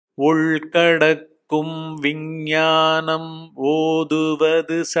உள்கடக்கும் விஞ்ஞானம்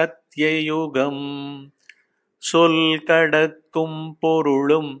ஓதுவது சத்யயுகம், சொல் கடக்கும்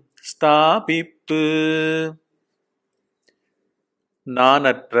பொருளும் ஸ்தாபிப்பு.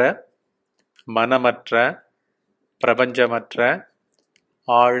 நானற்ற, மனமற்ற, பிரபஞ்சமற்ற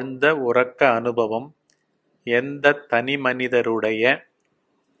ஆழ்ந்த உறக்க அனுபவம் எந்த தனி மனிதருடைய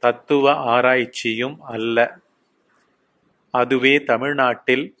தத்துவ ஆராய்ச்சியும் அல்ல. அதுவே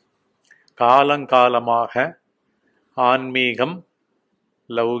தமிழ்நாட்டில் காலங்காலமாக ஆன்மீகம்,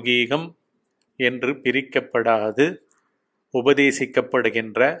 லௌகீகம் என்று பிரிக்கப்படாது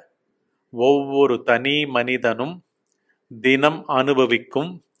உபதேசிக்கப்படுகின்ற ஒவ்வொரு தனி மனிதனும் தினம்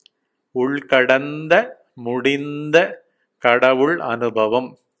அனுபவிக்கும் உள்கடந்த முடிந்த கடவுள் அனுபவம்,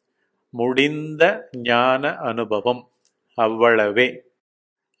 முடிந்த ஞான அனுபவம். அவ்வளவே.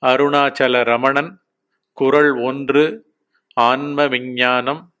 அருணாச்சல ரமணன் குறள் 1 ஆன்ம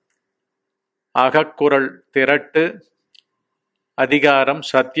விஞ்ஞானம், அகக்குறள் திரட்டு, அதிகாரம்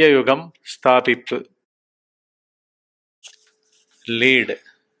சத்யயுகம் ஸ்தாபிப்பு. லீடு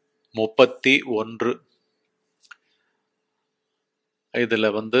 31. இதுல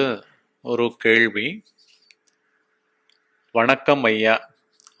ஒரு கேள்வி. வணக்கம் ஐயா,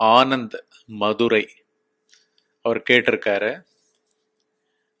 ஆனந்த் மதுரை அவர் கேட்டிருக்காரு.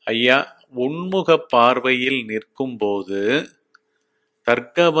 ஐயா, உன்முக பார்வையில் நிற்கும் போது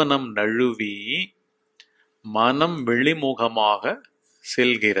தர்க்கவனம் நழுவி மனம் வெளிமுகமாக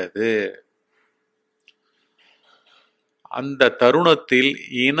செல்கிறது. அந்த தருணத்தில்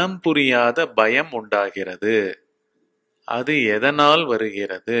இனம் புரியாத பயம் உண்டாகிறது. அது எதனால்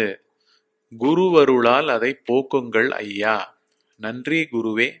வருகிறது? குருவருளால் அதை போக்குங்கள் ஐயா. நன்றி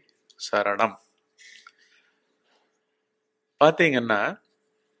குருவே, சரணம். பாத்தீங்கன்னா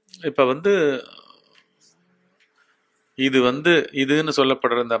இப்ப இதுன்னு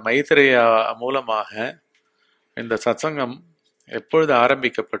சொல்லப்படுற இந்த மைத்ரேயா மூலமாக இந்த சத்சங்கம் எப்பொழுது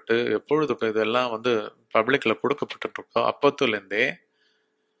ஆரம்பிக்கப்பட்டு எப்பொழுது இதெல்லாம் பப்ளிக்ல கொடுக்கப்பட்டு இருக்கோ அப்பத்துலேருந்தே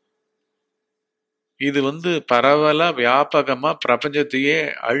இது பரவலா வியாபகமா பிரபஞ்சத்தையே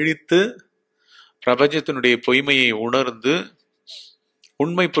அழித்து பிரபஞ்சத்தினுடைய பொய்மையை உணர்ந்து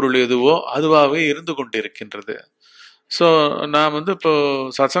உண்மை பொருள் எதுவோ அதுவாகவே இருந்து கொண்டிருக்கின்றது. ஸோ நான் இப்போ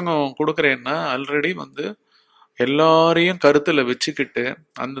சத்சங்கம் கொடுக்குறேன்னா ஆல்ரெடி எல்லாரையும் கருத்துல வச்சுக்கிட்டு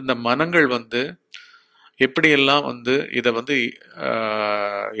அந்தந்த மனங்கள் எப்படியெல்லாம் இதை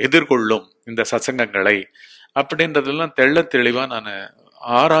எதிர்கொள்ளும் இந்த சத்சங்கங்களை அப்படின்றதெல்லாம் தெள்ள தெளிவா நான்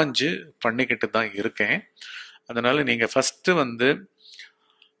ஆராய்ஞ்சு பண்ணிக்கிட்டு தான் இருக்கேன். அதனால நீங்க ஃபர்ஸ்ட்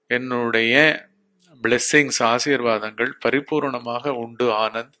என்னுடைய பிளெஸ்ஸிங்ஸ், ஆசீர்வாதங்கள் பரிபூர்ணமாக உண்டு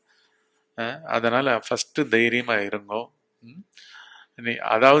ஆனந்த். அதனால ஃபர்ஸ்ட் தைரியமா இருங்கோ.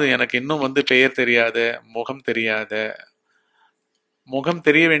 அதாவது எனக்கு இன்னும் பெயர் தெரியாத, முகம் தெரியாத, முகம்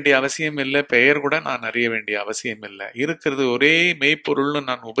தெரிய வேண்டிய அவசியம் இல்லை, பெயர் கூட நான் அறிய வேண்டிய அவசியம் இல்லை. இருக்கிறது ஒரே மெய்ப்பொருள்னு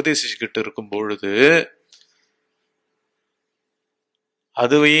நான் உபதேசிச்சுக்கிட்டு இருக்கும் பொழுது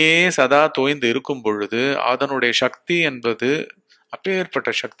அதுவையே சதா தோய்ந்து இருக்கும் பொழுது அதனுடைய சக்தி என்பது அப்பேற்பட்ட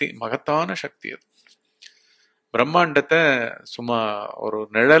சக்தி, மகத்தான சக்தி. அது பிரம்மாண்டத்தை சும்மா ஒரு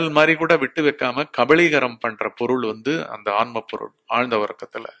நிழல் மாதிரி கூட விட்டு வைக்காம கபலீகரம் பண்ற பொருள் அந்த ஆன்ம பொருள் ஆழ்ந்த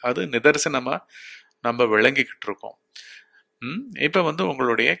உறக்கத்துல அது நிதர்சனமா நம்ம விளங்கிக்கிட்டு இருக்கோம். இப்ப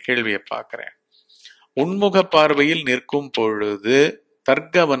உங்களுடைய கேள்வியை பார்க்கிறேன். உன்முக பார்வையில் நிற்கும் பொழுது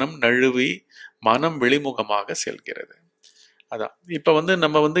தர்க்கவனம் நழுவி மனம் வெளிமுகமாக செல்கிறது. அதான் இப்ப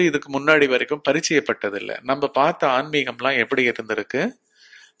நம்ம இதுக்கு முன்னாடி வரைக்கும் பரிச்சயப்பட்டதில்லை. நம்ம பார்த்த ஆன்மீகம்லாம் எப்படி இருந்திருக்கு,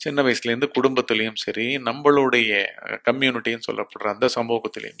 சின்ன வயசுல இருந்து குடும்பத்திலையும் சரி, நம்மளுடைய கம்யூனிட்டின்னு சொல்லப்படுற அந்த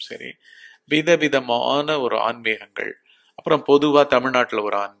சமூகத்திலையும் சரி, விதவிதமான ஒரு ஆன்மீகங்கள். அப்புறம் பொதுவா தமிழ்நாட்டுல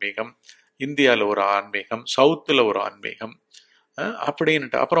ஒரு ஆன்மீகம், இந்தியால ஒரு ஆன்மீகம், சவுத்துல ஒரு ஆன்மீகம்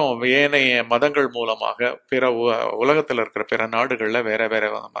அப்படின்ட்டு, அப்புறம் ஏனைய மதங்கள் மூலமாக பிற உலகத்துல இருக்கிற பிற நாடுகள்ல வேற வேற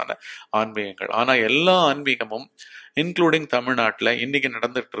விதமான ஆன்மீகங்கள். ஆனா எல்லா ஆன்மீகமும் இன்க்ளூடிங் தமிழ்நாட்டுல இன்னைக்கு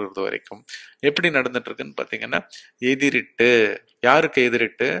நடந்துட்டு இருக்கிறது வரைக்கும் எப்படி நடந்துட்டு இருக்குன்னு பாத்தீங்கன்னா, எதிரிட்டு. யாருக்கு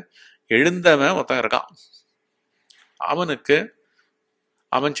எதிரிட்டு? எழுந்தவன் ஒருத்தன் இருக்கான், அவனுக்கு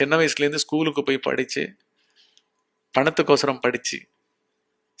அவன் சின்ன வயசுல இருந்து ஸ்கூலுக்கு போய் படிச்சு, பணத்துக்கோசரம் படிச்சு,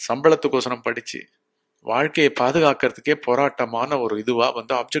 சம்பளத்துக்கோசரம் படிச்சு, வாழ்க்கையை பாதுகாக்கிறதுக்கே போராட்டமான ஒரு இதுவா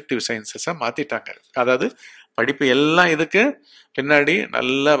ஆப்ஜெக்டிவ் சயின்சஸை மாத்திட்டாங்க. அதாவது படிப்பு எல்லாம் இதுக்கு பின்னாடி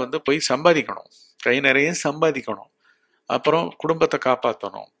நல்லா போய் சம்பாதிக்கணும், கை நிறைய சம்பாதிக்கணும், அப்புறம் குடும்பத்தை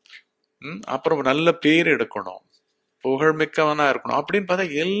காப்பாற்றணும், அப்புறம் நல்ல பேர் எடுக்கணும், புகழ்மிக்கவனா இருக்கணும் அப்படின்னு பார்த்தா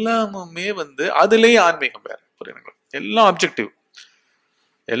எல்லாமே அதுலயே ஆன்மீகம் வேற. புரியுதுங்களா? எல்லாம் ஆப்ஜெக்டிவ்,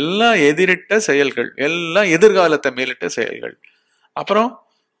 எல்லாம் எதிரிட்ட செயல்கள், எல்லாம் எதிர்காலத்தை மேலிட்ட செயல்கள். அப்புறம்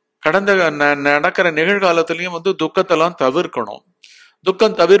கடந்த நடக்கிற நிகழ்காலத்திலையும் துக்கத்தெல்லாம் தவிர்க்கணும்.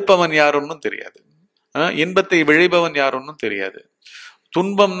 துக்கம் தவிர்ப்பவன் யாருன்னு தெரியாது, இன்பத்தை விளைபவன் யாருன்னு தெரியாது,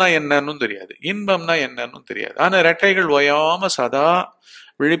 துன்பம்னா என்னன்னு தெரியாது, இன்பம்னா என்னன்னு தெரியாது. ஆனா ரெட்டைகள் ஓயாம சதா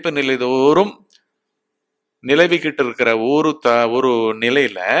விழிப்பு நிலை தோறும் நிலவிக்கிட்டு இருக்கிற ஒரு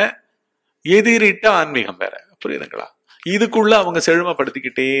நிலையில எதிரிட்ட ஆன்மீகம் வேற. புரியுதுங்களா? இதுக்குள்ள அவங்க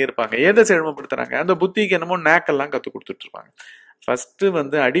செழுமைப்படுத்திக்கிட்டே இருப்பாங்க. எதை செழுமைப்படுத்துறாங்க? அந்த புத்திக்கு என்னமோ நேக்கெல்லாம் கத்து கொடுத்துட்டு இருப்பாங்க. ஃபர்ஸ்ட்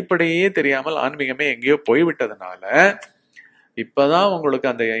அடிப்படையே தெரியாமல் ஆன்மீகமே எங்கேயோ போய்விட்டதுனால இப்பதான் உங்களுக்கு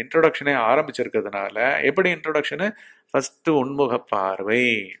அந்த இன்ட்ரோடக்ஷனே ஆரம்பிச்சிருக்கிறதுனால, எப்படி இன்ட்ரோடக்ஷனு? ஃபர்ஸ்ட் உண்முக பார்வை.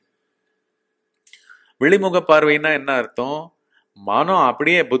 வெளிமுக பார்வைன்னா என்ன அர்த்தம்? மனம்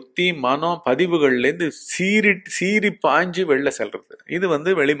அப்படியே புத்தி மனம் பதிவுகள்ல இருந்து சீறி பாஞ்சு வெளில செல்றது.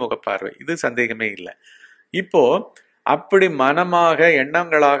 இது வெளிமுக பார்வை. இது சந்தேகமே இல்லை. இப்போ அப்படி மனமாக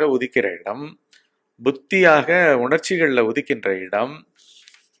எண்ணங்களாக உதிக்கிற இடம், புத்தியாக உணர்ச்சிகள்ல உதிக்கின்ற இடம்,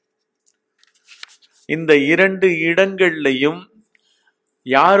 இந்த இரண்டு இடங்கள்லையும்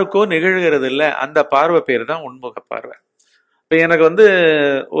யாருக்கோ நிகழ்கிறது இல்லை, அந்த பார்வை பேர் தான் உண்முக பார்வை. இப்ப எனக்கு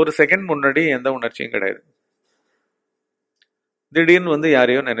ஒரு செகண்ட் முன்னாடி எந்த உணர்ச்சியும் கிடையாது. திடீர்னு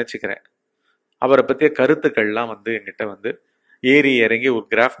யாரையோ நினைச்சுக்கிறேன். அவரை பத்திய கருத்துக்கள்லாம் என்கிட்ட ஏறி இறங்கி ஒரு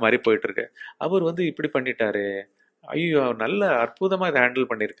கிராஃப் மாதிரி போயிட்டு இருக்கு. அவர் இப்படி பண்ணிட்டாரு, ஐயோ நல்ல அற்புதமா இதை ஹேண்டில்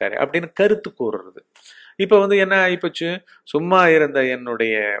பண்ணியிருக்காரு அப்படின்னு கருத்து கூறுறது. இப்ப என்ன ஆயிப்போச்சு? சும்மா இருந்த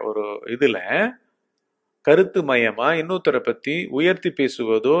என்னுடைய ஒரு இதுல கருத்து மயமா இன்னொருத்தரை பத்தி உயர்த்தி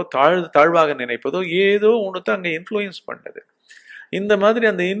பேசுவதோ தாழ்வாக நினைப்பதோ ஏதோ ஒண்ணுதான் அங்க இன்ஃப்ளூயன்ஸ் பண்ணது. இந்த மாதிரி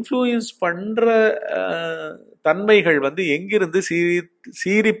அந்த இன்ஃப்ளூயன்ஸ் பண்ற தன்மைகள் எங்கிருந்து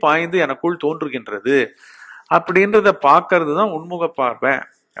சீறி பாய்ந்து எனக்குள் தோன்றுகின்றது அப்படின்றத பாக்குறது தான் உண்முக பார்வை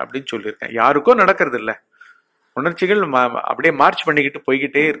அப்படின்னு சொல்லியிருக்கேன். யாருக்கோ நடக்கிறது இல்லை. உணர்ச்சிகள் அப்படியே மார்ச் பண்ணிக்கிட்டு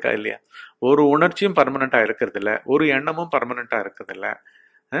போய்கிட்டே இருக்கா இல்லையா? ஒரு உணர்ச்சியும் பர்மனண்டா இருக்கிறது இல்லை, ஒரு எண்ணமும் பர்மனண்டா இருக்கிறது இல்லை.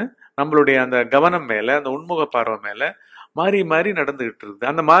 நம்மளுடைய அந்த கவனம் மேல, அந்த உண்முக பார்வை மேல மாறி மாறி நடந்துகிட்டு இருக்குது.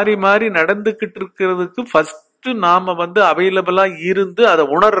 அந்த மாறி மாறி நடந்துகிட்டு இருக்கிறதுக்கு ஃபர்ஸ்ட் நாம அவைலபிளா இருந்து அதை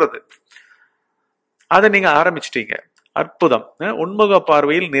உணர்றது. அதை நீங்க ஆரம்பிச்சிட்டீங்க, அற்புதம். உண்முக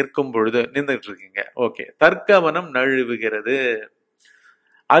பார்வையில் நிற்கும் பொழுது நின்றுட்டு இருக்கீங்க. ஓகே, தற்கவனம் நழுவுகிறது.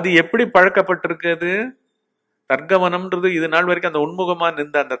 அது எப்படி பழக்கப்பட்டிருக்குது? தற்கவனம்ன்றது இது நாள் வரைக்கும் அந்த உண்முகமா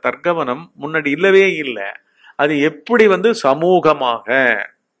நின்ற அந்த தற்கவனம் முன்னாடி இல்லவே இல்லை. அது எப்படி சமூகமாக,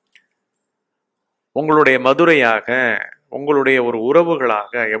 உங்களுடைய மதுரையாக, உங்களுடைய ஒரு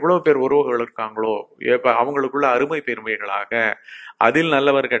உறவுகளாக, எவ்வளவு பேர் உறவுகள் இருக்காங்களோ அவங்களுக்குள்ள அருமை பெருமைகளாக, அதில்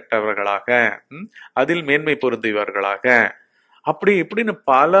நல்லவர் கெட்டவர்களாக, அதில் மேன்மை பொருந்தியவர்களாக, அப்படி இப்படின்னு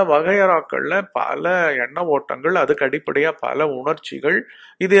பல வகையறாக்கள்ல பல எண்ண ஓட்டங்கள், அதுக்கு அடிப்படையா பல உணர்ச்சிகள்,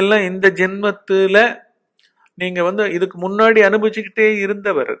 இதெல்லாம் இந்த ஜென்மத்துல நீங்க இதுக்கு முன்னாடி அனுபவிச்சுக்கிட்டே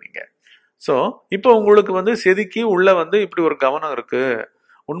இருந்தவர் நீங்க. சோ இப்போ உங்களுக்கு செதுக்கி உள்ள இப்படி ஒரு கவனம் இருக்கு,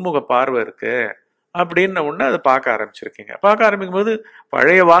 உண்முக பார்வை இருக்கு அப்படின்னு ஒண்ணு அதை பார்க்க ஆரம்பிச்சிருக்கீங்க. பார்க்க ஆரம்பிக்கும் போது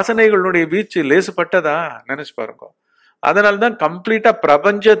பழைய வாசனைகளுடைய வீச்சு லேசுப்பட்டதா நினைச்சு பாருங்க. அதனால்தான் கம்ப்ளீட்டா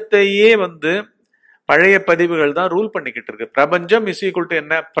பிரபஞ்சத்தையே பழைய பதிவுகள் தான் ரூல் பண்ணிக்கிட்டு இருக்கு. பிரபஞ்சம் இஸ் ஈக்குவல் டு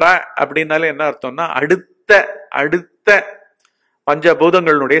என்ன? அப்படின்னாலே என்ன அர்த்தம்னா அடுத்த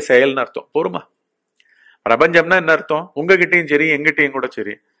பஞ்சபூதங்களுடைய செயல்னு அர்த்தம். போருமா? பிரபஞ்சம்னா என்ன அர்த்தம்? உங்ககிட்டயும் சரி எங்கிட்டையும் கூட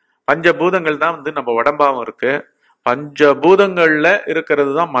சரி பஞ்சபூதங்கள் தான் நம்ம உடம்பாவும் இருக்கு. பஞ்சபூதங்கள்ல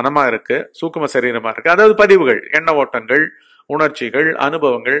இருக்கிறது தான் மனமா இருக்கு, சூக்கும சரீரமா இருக்கு. அதாவது பதிவுகள், எண்ண ஓட்டங்கள், உணர்ச்சிகள்,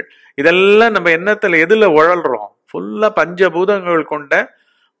 அனுபவங்கள், இதெல்லாம் நம்ம எண்ணத்துல எதுல உழல்றோம்? ஃபுல்லா பஞ்சபூதங்கள் கொண்ட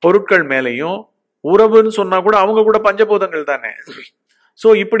பொருட்கள் மேலையும். உறவுன்னு சொன்னா கூட அவங்க கூட பஞ்சபூதங்கள் தானே. சோ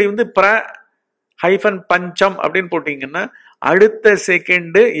இப்படி பஞ்சம் அப்படின்னு போட்டீங்கன்னா அடுத்த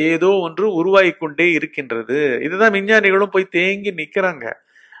செகண்ட் ஏதோ ஒன்று உருவாகி கொண்டே இருக்கின்றது. இதுதான் விஞ்ஞானிகளும் போய் தேங்கி நிக்கிறாங்க.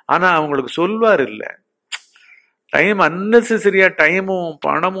 ஆனா அவங்களுக்கு சொல்வார் இல்ல, டைம் அன்னெசரியா டைமும்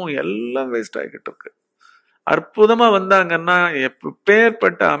பணமும் எல்லாம் வேஸ்ட் ஆகிட்டு இருக்கு. அற்புதமா வந்தாங்கன்னா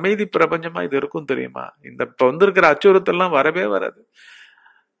எப்பேற்பட்ட அமைதி பிரபஞ்சமா இது இருக்கும் தெரியுமா? இந்த இப்ப வந்திருக்கிற அச்சுறுத்தல்லாம் வரவே வராது.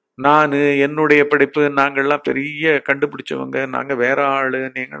 நானு, என்னுடைய படிப்பு, நாங்கள்லாம் பெரிய கண்டுபிடிச்சவங்க, நாங்க வேற ஆளு,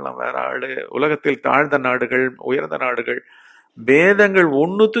 நீங்கள்லாம் வேற ஆளு, உலகத்தில் தாழ்ந்த நாடுகள், உயர்ந்த நாடுகள், பேதங்கள்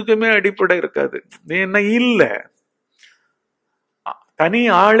ஒண்ணுத்துக்குமே அடிப்படை இருக்காது. என்ன இல்ல, தனி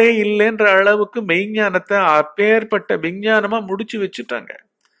ஆளே இல்லைன்ற அளவுக்கு மெய்ஞானத்தை அப்பேற்பட்ட விஞ்ஞானமா முடிச்சு வச்சுட்டாங்க.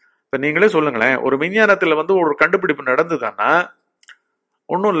 இப்ப நீங்களே சொல்லுங்களேன், ஒரு விஞ்ஞானத்துல ஒரு கண்டுபிடிப்பு நடந்துதானா?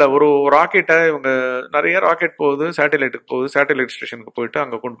 ஒன்றும் இல்லை, ஒரு ராக்கெட்டை இவங்க நிறைய ராக்கெட் போகுது, சேட்டலைட்டுக்கு போகுது, சேட்டலைட் ஸ்டேஷனுக்கு போயிட்டு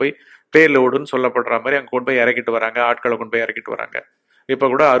அங்கே கொண்டு போய் பேலோடுன்னு சொல்லப்படுற மாதிரி அங்கே கொண்டு போய் இறக்கிட்டு வராங்க, ஆட்களை கொண்டு போய் இறக்கிட்டு வராங்க. இப்போ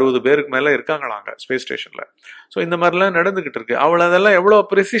கூட 60 பேருக்கு மேலே இருக்காங்களாங்க ஸ்பேஸ் ஸ்டேஷனில். ஸோ இந்த மாதிரிலாம் நடந்துகிட்டு இருக்கு. அதெல்லாம் எவ்வளோ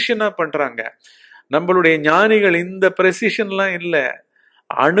ப்ரெசிஷனாக பண்ணுறாங்க நம்மளுடைய ஞானிகள். இந்த ப்ரெசிஷன்லாம் இல்லை,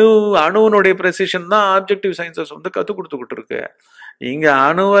 அணுவனுடைய ப்ரெசிஷன் தான் ஆப்ஜெக்டிவ் சயின்சஸ் கற்றுக் கொடுத்துக்கிட்டு இருக்கு. இங்கே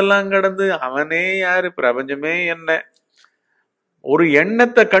அணுவெல்லாம் கடந்து அவனே யாரு, பிரபஞ்சமே என்ன, ஒரு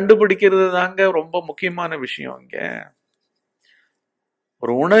எண்ணத்தை கண்டுபிடிக்கிறது தாங்க ரொம்ப முக்கியமான விஷயம். இங்க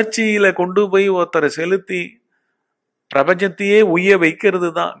ஒரு உணர்ச்சியில கொண்டு போய் ஒருத்தரை செலுத்தி பிரபஞ்சத்தையே உய்ய வைக்கிறது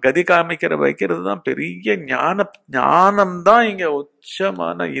தான், கதி காமிக்கிற வைக்கிறது தான் பெரிய ஞானம்தான் இங்க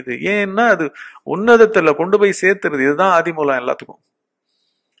உச்சமான இது. ஏன்னா அது உன்னதத்துல கொண்டு போய் சேர்த்துறது. இதுதான் ஆதிமூலம் எல்லாத்துக்கும்.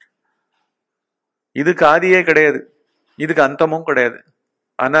 இதுக்கு ஆதியே கிடையாது, இதுக்கு அந்தமும் கிடையாது.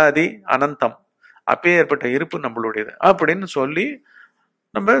 அனாதி அனந்தம், அப்பே ஏற்பட்ட இருப்பு நம்மளுடையது அப்படின்னு சொல்லி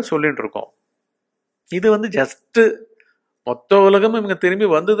நம்ம சொல்லிட்டு இருக்கோம். இது ஜஸ்ட் மொத்த உலகம் இவங்க திரும்பி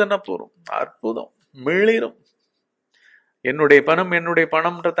வந்துதானே போறோம். அற்புதம், மிளிரும். என்னுடைய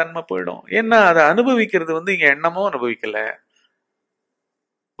பணம்ன்ற தன்மை போயிடும். ஏன்னா அதை அனுபவிக்கிறது இங்க எண்ணமும் அனுபவிக்கல,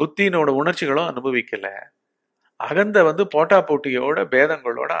 புத்தியினோட உணர்ச்சிகளும் அனுபவிக்கல. அகந்த போட்டா போட்டியோட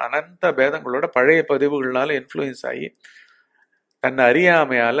பேதங்களோட, அனந்த பேதங்களோட, பழைய பதிவுகள்னால இன்ஃப்ளூயன்ஸ் ஆகி தன்னை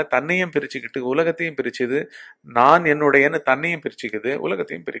அறியாமையால தன்னையும் பிரிச்சுக்கிட்டு உலகத்தையும் பிரிச்சுது. நான் என்னுடையன்னு தன்னையும் பிரிச்சுக்குது,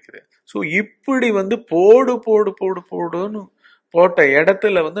 உலகத்தையும் பிரிக்குது. ஸோ இப்படி போடு போடு போடு போடுன்னு போட்ட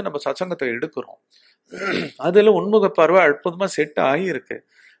இடத்துல நம்ம சத்சங்கத்தை எடுக்கிறோம். அதுல உண்முக பார்வை அற்புதமா செட் ஆகியிருக்கு.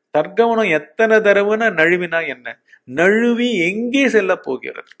 தர்க்கவனம் எத்தனை தடவைனா நழுவினா என்ன, நழுவி எங்கே செல்ல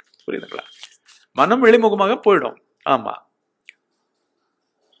போகிறது? புரியுதுங்களா? மனம் வெளிமுகமாக போயிடும். ஆமா,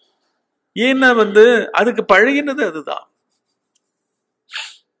 ஏன்னா அதுக்கு பழகினது அதுதான்.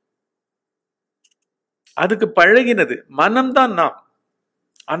 அதுக்கு பழகினது மனம்தான். நாம்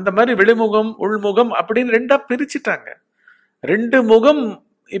அந்த மாதிரி வெளிமுகம் உள்முகம் அப்படின்னு ரெண்டா பிரிச்சுட்டாங்க. ரெண்டு முகம்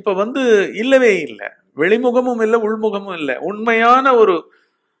இப்ப இல்லவே இல்லை. வெளிமுகமும் இல்லை, உள்முகமும் இல்லை. உண்மையான ஒரு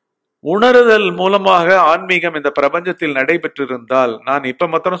உணர்தல் மூலமாக ஆன்மீகம் இந்த பிரபஞ்சத்தில் நடைபெற்றிருந்தால், நான் இப்ப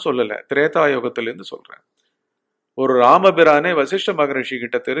மாத்திரம் சொல்லல, திரேதாயுகத்திலிருந்து சொல்றேன். ஒரு ராமபிரானே வசிஷ்ட மகரிஷி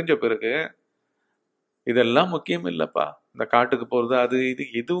கிட்ட தெரிஞ்ச பிறகு இதெல்லாம் முக்கியம் இல்லப்பா, இந்த காட்டுக்கு போறது அது இது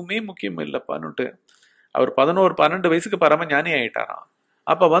எதுவுமே முக்கியம் இல்லப்பான்னுட்டு அவர் 11-12 வயசுக்கு பரம ஞானி ஆயிட்டாராம்.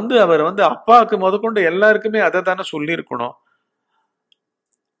 அப்ப அவர் அப்பாவுக்கு முதற்கொண்டு எல்லாருக்குமே அதை தானே சொல்லியிருக்கணும்.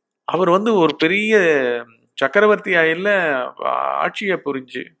 அவர் ஒரு பெரிய சக்கரவர்த்தி ஆயில ஆட்சியை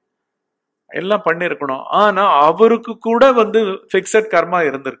புரிஞ்சு எல்லாம் பண்ணிருக்கணும். ஆனா அவருக்கு கூட பிக்சட் கர்மா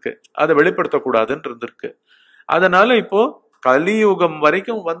இருந்திருக்கு, அதை வெளிப்படுத்தக்கூடாதுன்னு இருந்திருக்கு. அதனால இப்போ கலியுகம்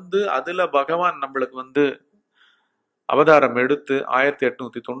வரைக்கும் அதுல பகவான் நம்மளுக்கு அவதாரம் எடுத்து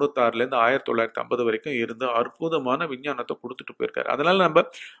 1896 இருந்து 1950 வரைக்கும் இருந்து அற்புதமான விஞ்ஞானத்தை கொடுத்துட்டு போயிருக்காரு. அதனால நம்ம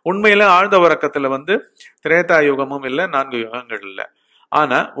உண்மையில ஆழ்ந்த உறக்கத்துல திரேதா யுகமும் இல்லை, 4 யுகங்கள் இல்லை.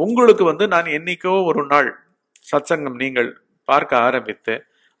 ஆனா உங்களுக்கு நான் என்னைக்கோ ஒரு நாள் சத்சங்கம் நீங்கள் பார்க்க ஆரம்பித்து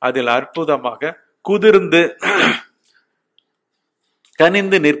அதில் அற்புதமாக குதிர்ந்து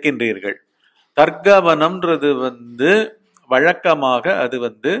கனிந்து நிற்கின்றீர்கள். தர்க்கவனம்ன்றது வழக்கமாக அது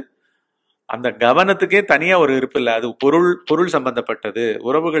அந்த கவனத்துக்கே தனியா ஒரு இருப்பு இல்லை. அது பொருள் சம்பந்தப்பட்டது,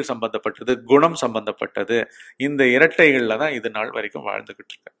 உறவுகள் சம்பந்தப்பட்டது, குணம் சம்பந்தப்பட்டது. இந்த இரட்டைகள்ல தான் இது நாள் வரைக்கும்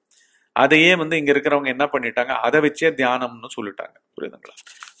வாழ்ந்துகிட்டு இருக்கு. அதையே இங்க இருக்கிறவங்க என்ன பண்ணிட்டாங்க, அதை வச்சே தியானம்னு சொல்லிட்டாங்க. புரியுதுங்களா?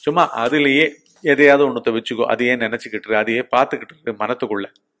 சும்மா அதுலயே எதையாவது ஒண்ணுத்த வச்சுக்கோ, அதையே நினைச்சுக்கிட்டு இருக்கு, அதையே பார்த்துக்கிட்டு இருக்கு மனத்துக்குள்ள,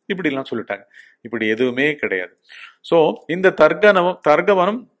 இப்படி எல்லாம் சொல்லிட்டாங்க. இப்படி எதுவுமே கிடையாது. சோ இந்த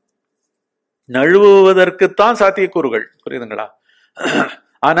தர்க்கவனம் நழுவுவதற்குத்தான் சாத்தியக்கூறுகள். புரியுதுங்களா?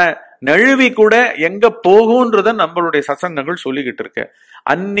 ஆனா நழுவி கூட எங்க போகும்ன்றத நம்மளுடைய சத்சங்கங்கள் சொல்லிக்கிட்டு இருக்கு.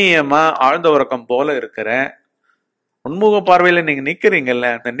 அந்நியமா ஆழ்ந்த உறக்கம் போல இருக்கிற உண்முக பார்வையில நீங்க நிக்கிறீங்கல்ல,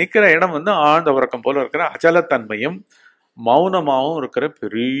 அந்த நிக்கிற இடம் ஆழ்ந்த உறக்கம் போல இருக்கிற அச்சலத்தன்மையும் மௌனமாவும் இருக்கிற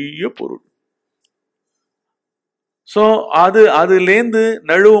பெரிய பொருள். சோ அதுலேருந்து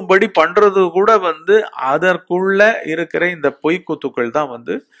நழுவும்படி பண்றது கூட அதற்குள்ள இருக்கிற இந்த பொய்க்கூத்துக்கள்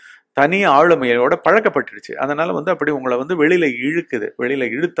தான் தனி ஆளுமையோட பழக்கப்பட்டுடுச்சு. அதனால அப்படி உங்களை வெளியில இழுக்குது. வெளியில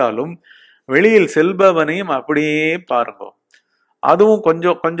இழுத்தாலும் வெளியில் செல்பவனையும் அப்படியே பாருங்க. அதுவும்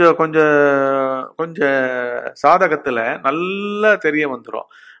கொஞ்சம் கொஞ்சம் கொஞ்சம் கொஞ்சம் சாதகத்துல நல்லா தெரிய வந்துடும்.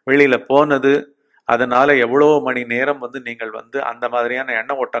 வெளியில போனது, அதனால எவ்வளவு மணி நேரம் நீங்கள் அந்த மாதிரியான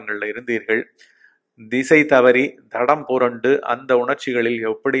எண்ண ஓட்டங்கள்ல இருந்தீர்கள். திசை தவறி தடம் புரண்டு அந்த உணர்ச்சிகளில்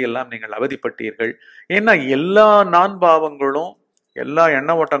எப்படியெல்லாம் நீங்கள் அவதிப்பட்டீர்கள். ஏன்னா எல்லா நான்பாவங்களும், எல்லா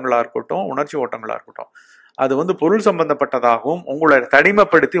எண்ண ஓட்டங்களா இருக்கட்டும், உணர்ச்சி ஓட்டங்களா இருக்கட்டும், அது பொருள் சம்பந்தப்பட்டதாகவும் உங்களை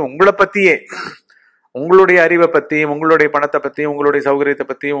தனிமைப்படுத்தி உங்களை பத்தியே, உங்களுடைய அறிவை பத்தி, உங்களுடைய பணத்தை பத்தி, உங்களுடைய சௌகரியத்தை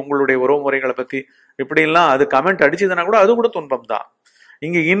பத்தி, உங்களுடைய உறவு முறைகளை பத்தி இப்படி எல்லாம் அது கமெண்ட் அடிச்சதுன்னா கூட அது கூட துன்பம் தான்.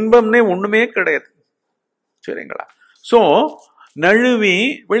 இங்க இன்பம்னே ஒண்ணுமே கிடையாது. சரிங்களா? சோ நழுவி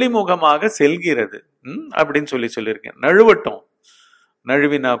வெளிமுகமாக செல்கிறது அப்படின்னு சொல்லியிருக்கேன். நழுவட்டும்.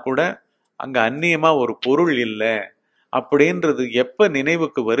 நழுவினா கூட அங்க அந்நியமா ஒரு பொருள் இல்லை அப்படின்றது எப்ப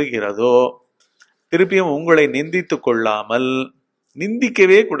நினைவுக்கு வருகிறதோ, திருப்பியும் உங்களை நிந்தித்து கொள்ளாமல்,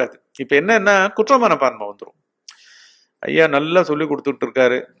 நிந்திக்கவே கூடாது. இப்ப என்னன்னா குற்றமான மனப்பான்மை வந்துடும். ஐயா நல்லா சொல்லி கொடுத்துட்டு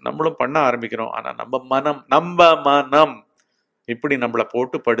இருக்காரு, நம்மளும் பண்ண ஆரம்பிக்கிறோம். ஆனா நம்ம மனம் இப்படி நம்மளை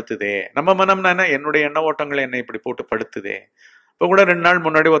போட்டு படுத்துதே, நம்ம மனம்னா என்ன, என்னுடைய எண்ண ஓட்டங்களை என்னை இப்படி போட்டு படுத்துதே. இப்போ கூட 2 நாள்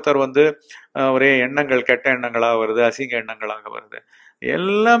முன்னாடி ஒருத்தர் வந்து ஒரே எண்ணங்கள், கெட்ட எண்ணங்களாக வருது, அசிங்க எண்ணங்களாக வருது.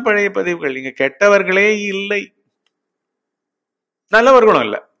 எல்லாம் பழைய பதிவுகள். இங்க கெட்டவர்களே இல்லை, நல்லவர்களும்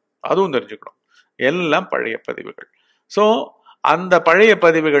இல்லை, அதுவும் தெரிஞ்சுக்கணும். எல்லாம் பழைய பதிவுகள். ஸோ அந்த பழைய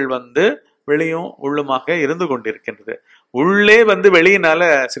பதிவுகள் வந்து வெளியும் உள்ளுமாக இருந்து கொண்டிருக்கின்றது. உள்ளே வந்து வெளியினால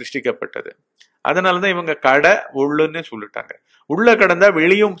சிருஷ்டிக்கப்பட்டது. அதனாலதான் இவங்க கடை உள்ளுன்னு சொல்லிட்டாங்க. உள்ள கடந்தா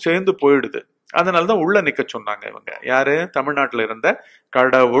வெளியும் சேர்ந்து போயிடுது. அதனாலதான் உள்ள நிக்க சொன்னாங்க. இவங்க யாரு, தமிழ்நாட்டில் இருந்த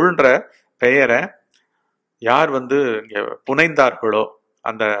கடவுள்ன்ற பெயரை யார் வந்து இங்க புனைந்தார்களோ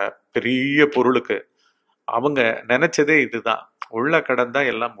அந்த பெரிய பொருளுக்கு, அவங்க நினைச்சதே இதுதான், உள்ள கடந்தா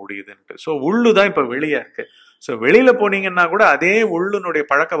எல்லாம் முடியுதுன்ட்டு. ஸோ உள்ளுதான் இப்ப வெளியா இருக்கு. ஸோ வெளியில போனீங்கன்னா கூட அதே உள்ளுனுடைய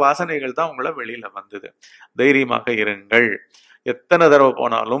பழக்க வாசனைகள் தான் உங்களை வெளியில வந்தது. தைரியமாக இருங்கள். எத்தனை தடவை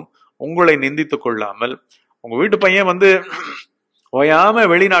போனாலும் உங்களை நிந்தித்து கொள்ளாமல், உங்க வீட்டு பையன் வந்து ஓயாம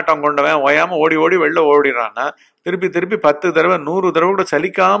வெளிநாட்டம் கொண்டவன் ஓயாம ஓடி ஓடி வெளில ஓடிறான்னா திருப்பி திருப்பி 10 தடவை 100 தடவை கூட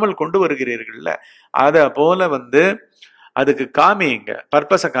சலிக்காமல் கொண்டு வருகிறீர்கள்ல, அத போல வந்து அதுக்கு காமிங்க,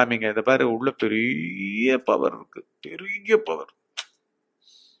 பர்பஸை காமிங்க. இதை பாரு, உள்ள பெரிய பவர் இருக்கு, பெரிய பவர்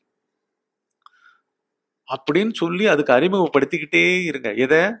அப்படின்னு சொல்லி அதுக்கு அறிமுகப்படுத்திக்கிட்டே இருங்க.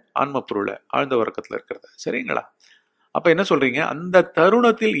 எதை? ஆன்ம பொருளை, ஆழ்ந்த உறக்கத்துல இருக்கிறத. சரிங்களா? அப்ப என்ன சொல்றீங்க? அந்த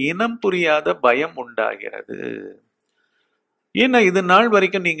தருணத்தில் இனம் புரியாத பயம் உண்டாகிறது. ஏன்னா இது நாள்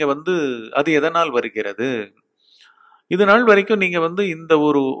வரைக்கும் நீங்க வந்து, அது எதனால் வருகிறது? இது நாள் வரைக்கும் நீங்க வந்து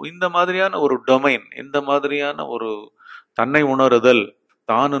இந்த மாதிரியான ஒரு டொமைன், இந்த மாதிரியான ஒரு தன்னை உணருதல்,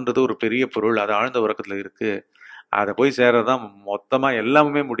 தான்ன்றது ஒரு பெரிய பொருள், அது ஆழ்ந்த உறக்கத்துல இருக்கு, அதை போய் சேரதான் மொத்தமா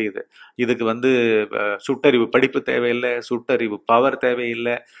எல்லாமே முடியுது. இதுக்கு வந்து சுட்டறிவு படிப்பு தேவையில்லை, சுட்டறிவு பவர்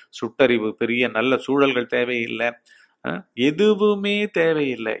தேவையில்லை, சுட்டறிவு பெரிய நல்ல சூழல்கள் தேவையில்லை, எதுவுமே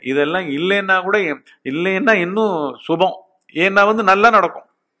தேவையில்லை. இதெல்லாம் இல்லைன்னா கூட, இல்லைன்னா இன்னும் சுபம். ஏன்னா வந்து நல்லா நடக்கும்.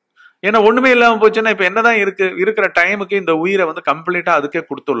 ஏன்னா ஒண்ணுமே இல்லாம போச்சுன்னா இப்ப என்னதான் இருக்கிற டைமுக்கு இந்த உயிரை வந்து கம்ப்ளீட்டா அதுக்கே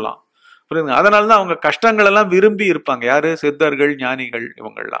கொடுத்துடலாம். புரியுதுங்க? அதனாலதான் அவங்க கஷ்டங்கள் எல்லாம் விரும்பி இருப்பாங்க. யாரு? சித்தர்கள், ஞானிகள்,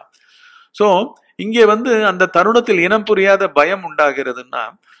 இவங்கெல்லாம். சோ இங்கே வந்து அந்த தருணத்தில் இனம் புரியாத பயம் உண்டாகிறதுன்னா,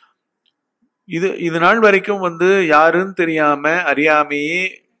 இது நாள் வரைக்கும் வந்து யாருன்னு தெரியாம அறியாமையே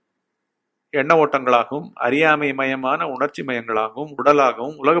எண்ண ஓட்டங்களாகவும் அறியாமை மயமான உணர்ச்சி மயங்களாகவும்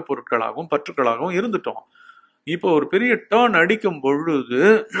உடலாகவும் உலக பொருட்களாகவும் பற்றுக்களாகவும் இருந்துட்டோம். இப்போ ஒரு பெரிய டேர்ன் அடிக்கும் பொழுது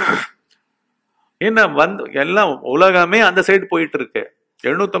என்ன வந்து எல்லாம் உலகமே அந்த சைடு போயிட்டு இருக்கு.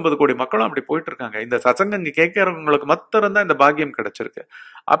 750 கோடி மக்களும் அப்படி போயிட்டு இருக்காங்க. இந்த சத்சங்கம் கேட்கறவங்களுக்கு மாத்திரம் தான் இந்த பாக்கியம் கிடைச்சிருக்கு.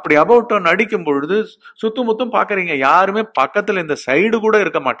 அப்படி அபவுட் டர்ன் அடிக்கும் பொழுது சுத்துமுத்தும் பாக்குறீங்க, யாருமே பக்கத்துல இந்த சைடு கூட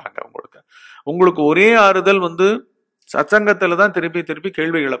இருக்க மாட்டாங்க. உங்களுக்கு ஒரே ஆறுதல் வந்து சத்சங்கத்துல தான் திருப்பி திருப்பி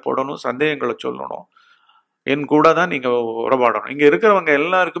கேள்விகளை போடணும், சந்தேகங்களை சொல்லணும், என் கூட தான் நீங்க உறவாடணும். இங்க இருக்கிறவங்க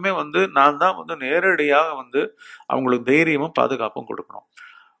எல்லாருக்குமே வந்து நான் தான் வந்து நேரடியாக வந்து அவங்களுக்கு தைரியமும் பாதுகாப்பும் கொடுக்கணும்.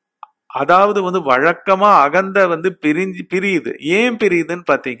 அதாவது வந்து வழக்கமா அகந்த வந்து பிரியுது. ஏன் பிரியுதுன்னு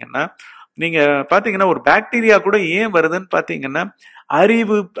பாத்தீங்கன்னா, நீங்க பாத்தீங்கன்னா ஒரு பாக்டீரியா கூட ஏன் வருதுன்னு பாத்தீங்கன்னா,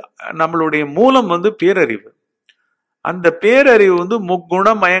 அறிவு, நம்மளுடைய மூலம் வந்து பேரறிவு. அந்த பேரறிவு வந்து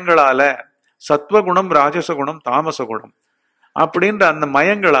முக்குணம் மயங்களால, சத்வகுணம், ராஜச குணம், தாமச குணம் அப்படின்ற அந்த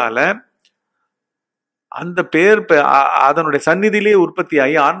மயங்களால அந்த அதனுடைய சந்நிதியிலேயே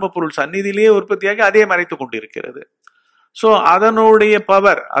உற்பத்தியாகி, ஆன்ம பொருள் சந்நிதியிலேயே உற்பத்தியாகி அதே மறைத்து கொண்டிருக்கிறது. சோ அதனுடைய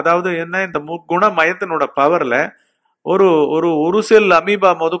பவர், அதாவது என்ன, இந்த குண மயத்தினோட பவர்ல ஒரு செல்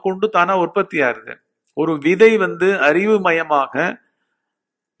அமீபா முதற்கொண்டு தானா உற்பத்தி ஆகுது. ஒரு விதை வந்து அறிவு மயமாக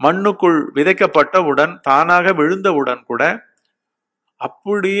மண்ணுக்குள் விதைக்கப்பட்டவுடன், தானாக விழுந்தவுடன் கூட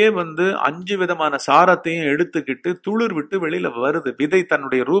அப்படியே வந்து 5 விதமான சாரத்தையும் எடுத்துக்கிட்டு துளிர் விட்டு வெளியில வருது. விதை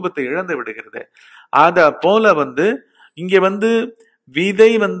தன்னுடைய ரூபத்தை இழந்து விடுகிறது. அத போல வந்து இங்க வந்து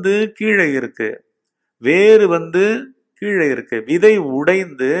விதை வந்து கீழே இருக்கு, வேறு வந்து கீழே இருக்கு. விதை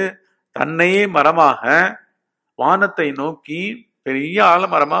உடைந்து தன்னையே மரமாக வானத்தை நோக்கி பெரிய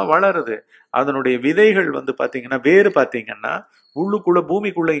ஆலமரமா வளருது. அதனுடைய விதைகள் வந்து பாத்தீங்கன்னா, வேறு பாத்தீங்கன்னா உள்ளுக்குள்ள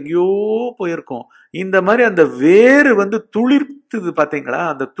பூமிக்குள்ள எங்கேயோ போயிருக்கும். இந்த மாதிரி அந்த வேறு வந்து துளிர்த்துது பாத்தீங்களா?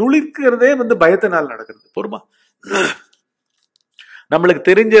 அந்த துளிர்க்கிறதே வந்து பயத்தினால் நடக்கிறது. பொறுமா, நம்மளுக்கு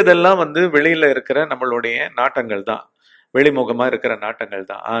தெரிஞ்சதெல்லாம் வந்து வெளியில இருக்கிற நம்மளுடைய நாட்டங்கள் தான், வெளிமுகமா இருக்கிற நாட்டங்கள்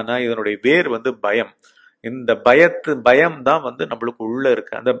தான். ஆனா இதனுடைய வேர் வந்து பயம். இந்த பயம் தான் வந்து நம்மளுக்கு உள்ள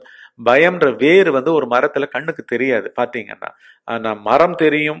இருக்கு. அந்த பயம்ன்ற வேர் வந்து ஒரு மரத்துல கண்ணுக்கு தெரியாது பாத்தீங்கன்னா. ஆனா மரம்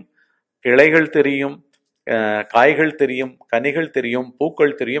தெரியும், கிளைகள் தெரியும், காய்கள் தெரியும், கனிகள் தெரியும்,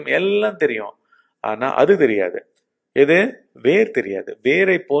 பூக்கள் தெரியும், எல்லாம் தெரியும். ஆனா அது தெரியாது. எது? வேர் தெரியாது.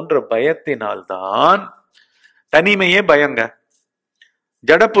 வேரை போன்ற பயத்தினால்தான், தனிமையே பயங்க.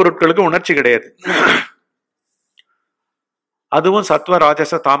 ஜட பொருட்களுக்கு உணர்ச்சி கிடையாது. அதுவும் சத்வ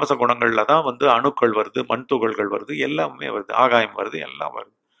ராஜச தாமச குணங்கள்ல தான் வந்து அணுக்கள் வருது, மண் துகள்கள் வருது, எல்லாமே வருது, ஆகாயம் வருது, எல்லாம்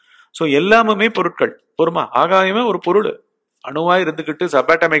வருது. ஸோ எல்லாமுமே பொருட்கள். பொறுமா, ஆகாயமே ஒரு பொருள், அணுவா இருந்துகிட்டு,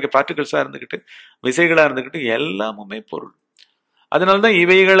 சபாட்டமிக் பார்ட்டிகிள்ஸா இருந்துகிட்டு, விசைகளா இருந்துகிட்டு, எல்லாமுமே பொருள். அதனால்தான்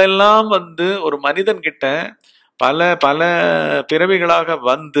இவைகளெல்லாம் வந்து ஒரு மனிதன் கிட்ட பல பல பிறவிகளாக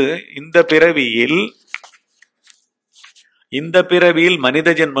வந்து இந்த பிறவியில் மனித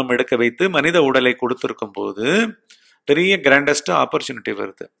ஜென்மம் எடுக்க வைத்து மனித உடலை கொடுத்திருக்கும் போது பெரிய கிராண்டஸ்ட் ஆப்பர்ச்சுனிட்டி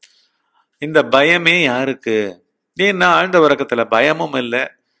வருது. இந்த பயமே யாருக்கு? ஏன்னா ஆழ்ந்த உறக்கத்துல பயமும் இல்லை,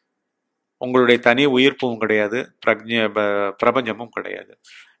 உங்களுடைய தனி உயிர்ப்பும் கிடையாது, பிரபஞ்சமும் கிடையாது.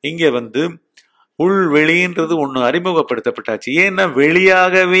 இங்க வந்து உள் வெளின்றது ஒண்ணு அறிமுகப்படுத்தப்பட்டாச்சு. ஏன்னா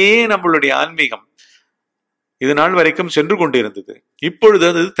வெளியாகவே நம்மளுடைய ஆன்மீகம் இது நாள் வரைக்கும் சென்று கொண்டிருந்தது. இப்பொழுது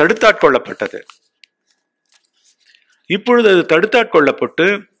அது தடுத்தாட்கொள்ளப்பட்டது. இப்பொழுது அது தடுத்தாட்கொள்ளப்பட்டு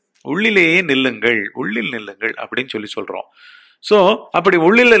உள்ளிலேயே நில்லுங்கள், உள்ளில் நில்லுங்கள் அப்படின்னு சொல்றோம். சோ அப்படி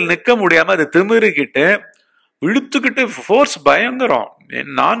உள்ளில் நிற்க முடியாம அது திமிருக்கிட்டு இழுத்துக்கிட்டு ஃபோர்ஸ் பயங்கரம்.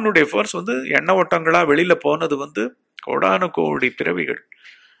 நானுடைய ஃபோர்ஸ் வந்து எண்ண ஓட்டங்களா வெளியில போனது வந்து கோடானு கோடி பிறவிகள்.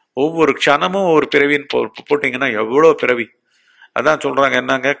 ஒவ்வொரு க்ஷணமும் ஒவ்வொரு பிறவின்னு போட்டீங்கன்னா எவ்வளவு பிறவி. அதான் சொல்றாங்க,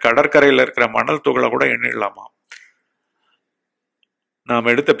 என்னங்க, கடற்கரையில இருக்கிற மணல் துகளை கூட எண்ணிடலாமா, நாம்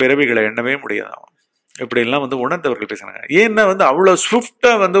எடுத்த பிறவிகளை எண்ணவே முடியாதாம். இப்படி எல்லாம் வந்து உணர்ந்தவர்கள் பேசுறாங்க. ஏன்னா வந்து அவ்வளவு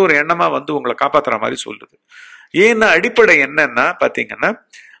ஸ்விஃப்டா வந்து ஒரு எண்ணமா வந்து உங்களை காப்பாத்துற மாதிரி சொல்லுது. ஏன்னா அடிப்படை என்னன்னா பாத்தீங்கன்னா,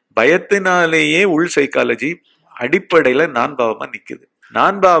 பயத்தினாலேயே உள் சைக்காலஜி அடிப்படையில நான்பாவமா நிக்குது.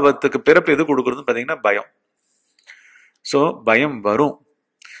 நான்பாவத்துக்கு பிறப்பு எது கொடுக்குறதுன்னு பாத்தீங்கன்னா பயம். சோ பயம் வரும்.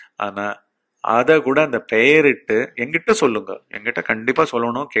 ஆனா அதை கூட அந்த பெயரிட்டு என்கிட்ட சொல்லுங்க, என்கிட்ட கண்டிப்பா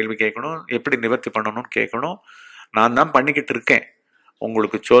சொல்லணும், கேள்வி கேட்கணும், எப்படி நிவர்த்தி பண்ணணும்னு கேட்கணும். நான் தான் பண்ணிக்கிட்டு இருக்கேன்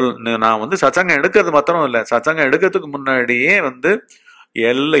உங்களுக்கு நான் வந்து சத்சங்கம் எடுக்கிறது மாத்திரம் இல்லை, சத்சங்கம் எடுக்கிறதுக்கு முன்னாடியே வந்து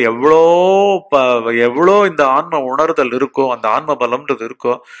எவ்வளோ இந்த ஆன்ம உணர்தல் இருக்கோ, அந்த ஆன்ம பலம்ன்றது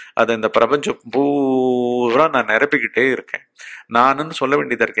இருக்கோ, அதை இந்த பிரபஞ்சம் பூரா நான் நிரப்பிக்கிட்டே இருக்கேன். நானுன்னு சொல்ல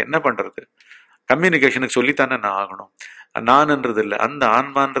வேண்டியதா இருக்கேன். என்ன பண்றது? கம்யூனிகேஷனுக்கு சொல்லித்தானே நான் ஆகணும். நான்ன்றது இல்லை, அந்த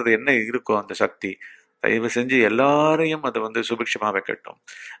ஆன்மான்றது என்ன இருக்கோ அந்த சக்தி, தயவு செஞ்சு எல்லாரையும் அதை வந்து சுபிக்ஷமா வைக்கட்டும்.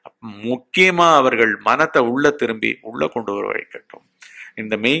 முக்கியமா அவர்கள் மனத்தை உள்ள திரும்பி உள்ள கொண்டு வர வைக்கட்டும்.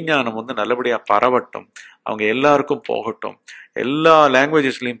 இந்த மெய்ஞானம் வந்து நல்லபடியா பரவட்டும், அவங்க எல்லாருக்கும் போகட்டும், எல்லா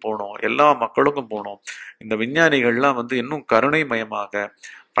லாங்குவேஜஸ்லயும் போகணும், எல்லா மக்களுக்கும் போகணும். இந்த விஞ்ஞானிகள்லாம் வந்து இன்னும் கருணை மயமாக,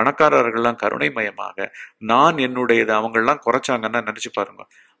 பணக்காரர்கள்லாம் கருணை மயமாக, நான் என்னுடையது அவங்கெல்லாம் குறைச்சாங்கன்னா நினைச்சு பாருங்க,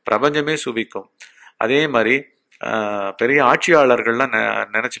 பிரபஞ்சமே சுபிக்கும். அதே மாதிரி பெரிய ஆட்சியாளர்கள்லாம்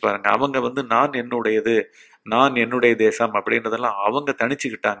நினைச்சு பாருங்க, அவங்க வந்து நான் என்னுடையது, நான் என்னுடைய தேசம் அப்படின்றதெல்லாம் அவங்க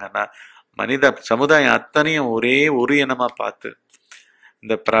தனிச்சுக்கிட்டாங்கன்னா, மனித சமுதாயம் அத்தனையும் ஒரே ஒரு இனமா பார்த்து,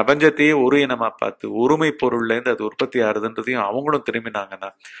 இந்த பிரபஞ்சத்தையே ஒரு இனமா பார்த்து, ஒருமை பொருள்ல இருந்து அது உற்பத்தி ஆகுதுன்றதையும் அவங்களும் திரும்பினாங்கன்னா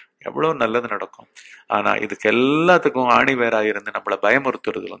எவ்வளவு நல்லது நடக்கும். ஆனா இதுக்கு எல்லாத்துக்கும் ஆணிவேரா இருந்து நம்மளை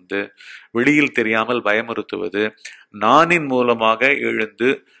பயமுறுத்துறது வந்து, வெளியில் தெரியாமல் பயமுறுத்துவது, நானின் மூலமாக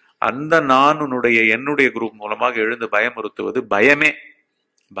எழுந்து, அந்த நானுடைய என்னுடைய குரூப் மூலமாக எழுந்து பயமுறுத்துவது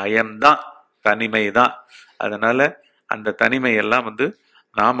பயம்தான், தனிமைதான். அதனால அந்த தனிமையெல்லாம் வந்து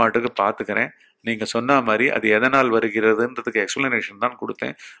நான் மாட்டுக்கு பார்த்துக்கிறேன். நீங்க சொன்ன மாதிரி அது எதனால் வருகிறதுன்றதுக்கு எக்ஸ்பிளனேஷன் தான்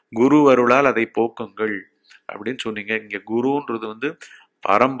கொடுத்தேன். குரு அருளால் அதை போக்குங்கள் அப்படின்னு சொன்னீங்க. இங்க குருன்றது வந்து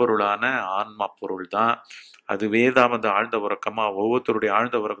பரம்பொருளான ஆன்மா பொருள் தான். அதுவே தான் வந்து ஆழ்ந்த உறக்கமா ஒவ்வொருத்தருடைய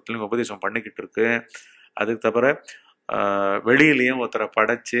ஆழ்ந்த உறக்கத்திலையும் உபதேசம் பண்ணிக்கிட்டு இருக்கு. அதுக்கு தவிர வெளியிலையும் ஒருத்தரை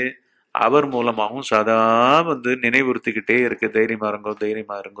படைச்சு அவர் மூலமாகவும் சதா வந்து நினைவுறுத்திக்கிட்டே இருக்கு, தைரியமா இருங்கோ,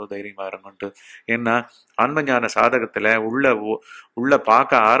 தைரியமா இருங்கோ, தைரியமா இருங்கோன்ட்டு. ஏன்னா ஆன்மஞான சாதகத்துல உள்ள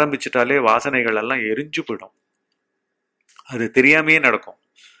பார்க்க ஆரம்பிச்சுட்டாலே வாசனைகள் எல்லாம் எரிஞ்சு போயிடும். அது தெரியாமையே நடக்கும்,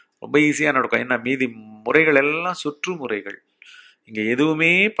 ரொம்ப ஈஸியா நடக்கும். ஏன்னா மீதி முறைகள் எல்லாம் சுற்று முறைகள், இங்க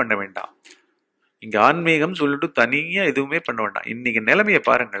எதுவுமே பண்ண வேண்டாம். இங்க ஆன்மீகம் சொல்லிட்டு தனியா எதுவுமே பண்ண வேண்டாம். இன்னைக்கு நிலைமையை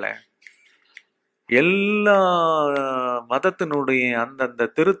பாருங்களேன், எல்லா மதத்தினுடைய அந்தந்த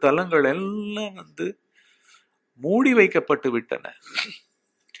திருத்தலங்கள் எல்லாம் வந்து மூடி வைக்கப்பட்டு விட்டன.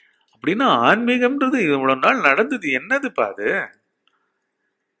 அப்படின்னா ஆன்மீகம்ன்றது இவ்வளவு நாள் நடந்தது என்னதுப்பா? அது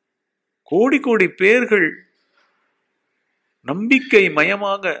கோடி கோடி பேர்கள் நம்பிக்கை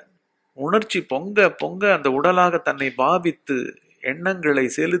மயமாக உணர்ச்சி பொங்க பொங்க அந்த உடலாக தன்னை பாவித்து எண்ணங்களை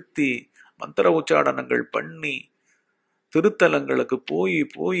செலுத்தி மந்திர உச்சாடனங்கள் பண்ணி திருத்தலங்களுக்கு போய்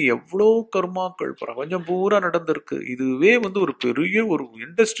போய் எவ்வளோ கர்மாக்கள் பிரபஞ்சம் பூரா நடந்திருக்கு. இதுவே வந்து ஒரு பெரிய ஒரு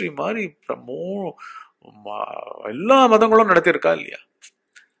இண்டஸ்ட்ரி மாதிரி எல்லா மதங்களும் நடத்தியிருக்கா இல்லையா?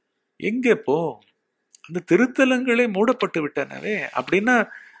 எங்க இப்போ அந்த திருத்தலங்களே மூடப்பட்டு விட்டனவே. அப்படின்னா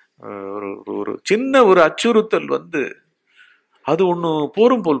ஒரு சின்ன ஒரு அச்சுறுத்தல் வந்து அது ஒண்ணு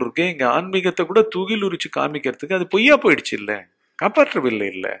போரும் போல் இருக்கு. இங்க ஆன்மீகத்தை கூட துகில் உரிச்சு காமிக்கிறதுக்கு அது பொய்யா போயிடுச்சு, இல்ல காப்பாற்றவில்லை.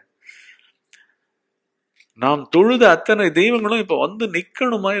 இல்ல நாம் தொழுத அத்தனை தெய்வங்களும் இப்ப வந்து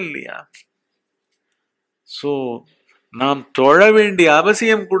நிக்கணுமா இல்லையா? சோ நாம் தொழ வேண்டிய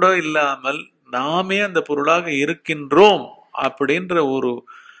அவசியம் கூட இல்லாமல் நாமே அந்த பொருளாக இருக்கின்றோம் அப்படின்ற ஒரு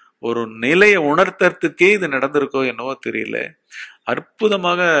ஒரு நிலையை உணர்த்தறதுக்கே இது நடந்திருக்கோ என்னவோ தெரியல.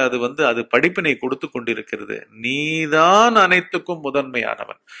 அற்புதமாக அது வந்து அது படிப்பினை கொடுத்து கொண்டிருக்கிறது. நீதான் அனைத்துக்கும்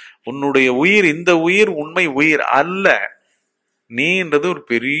முதன்மையானவன். உன்னுடைய உயிர், இந்த உயிர் உண்மை உயிர் அல்ல. நீன்றது ஒரு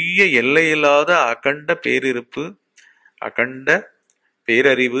பெரிய எல்லையில்லாத அகண்ட பேரிருப்பு, அகண்ட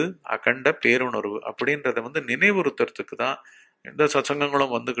பேரறிவு, அகண்ட பேருணர்வு அப்படின்றத வந்து நினைவுறுத்துறதுக்கு தான் இந்த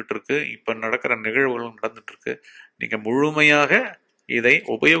சத்சங்கங்களும் வந்துகிட்டு இருக்கு. இப்ப நடக்கிற நிகழ்வுகளும் நடந்துட்டு இருக்கு. நீங்க முழுமையாக இதை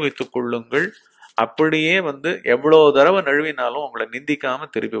உபயோகித்துக் கொள்ளுங்கள். அப்படியே வந்து எவ்வளவு தடவை நழுவினாலும் உங்களை நிந்திக்காம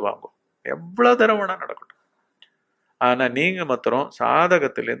திருப்பி வாங்கும். எவ்வளவு தடவைனா நடக்கட்டும். ஆனா நீங்க மாத்திரம்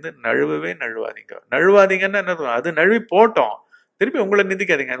சாதகத்திலிருந்து நழுவவே நழுவாதீங்க. நழுவாதீங்கன்னா என்ன, அது நழுவி போட்டோம், திருப்பி உங்களை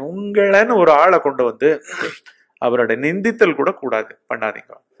நிந்திக்காதீங்க. உங்களைன்னு ஒரு ஆளை கொண்டு வந்து அவரோட நிந்தித்தல் கூட கூடாது,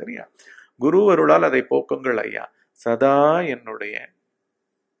 பண்ணாதீங்க. சரியா? குரு அருளால் அதை போக்குங்கள் ஐயா. சதா என்னுடைய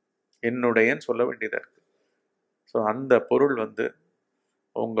என்னுடையன்னு சொல்ல வேண்டியதா இருக்கு. ஸோ அந்த பொருள் வந்து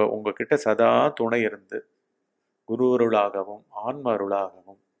உங்ககிட்ட சதா துணை இருந்து குரு அருளாகவும் ஆன்ம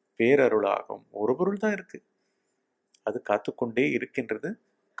அருளாகவும் பேரருளாகவும் ஒரு பொருள் தான் இருக்கு. அது காத்துக்கொண்டே இருக்கின்றது,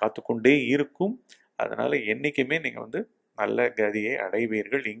 காத்துக்கொண்டே இருக்கும். அதனால என்னைக்குமே நீங்க வந்து நல்ல கதியை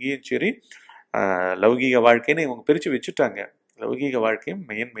அடைவீர்கள். இங்கேயும் சரி, லௌகீக வாழ்க்கைன்னு இவங்க பிரிச்சு வச்சுட்டாங்க. லௌகீக வாழ்க்கையும்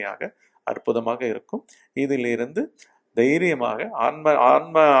மேன்மையாக அற்புதமாக இருக்கும். இதிலிருந்து தைரியமாக ஆன்ம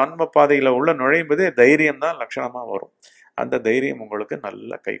ஆன்ம ஆன்ம பாதையில உள்ள நுழையும்போதே தைரியம் தான் லட்சணமா வரும். அந்த தைரியம் உங்களுக்கு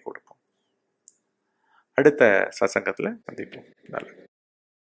நல்ல கை கொடுக்கும். அடுத்த சத்சங்கத்துல சந்திப்போம். நல்லது.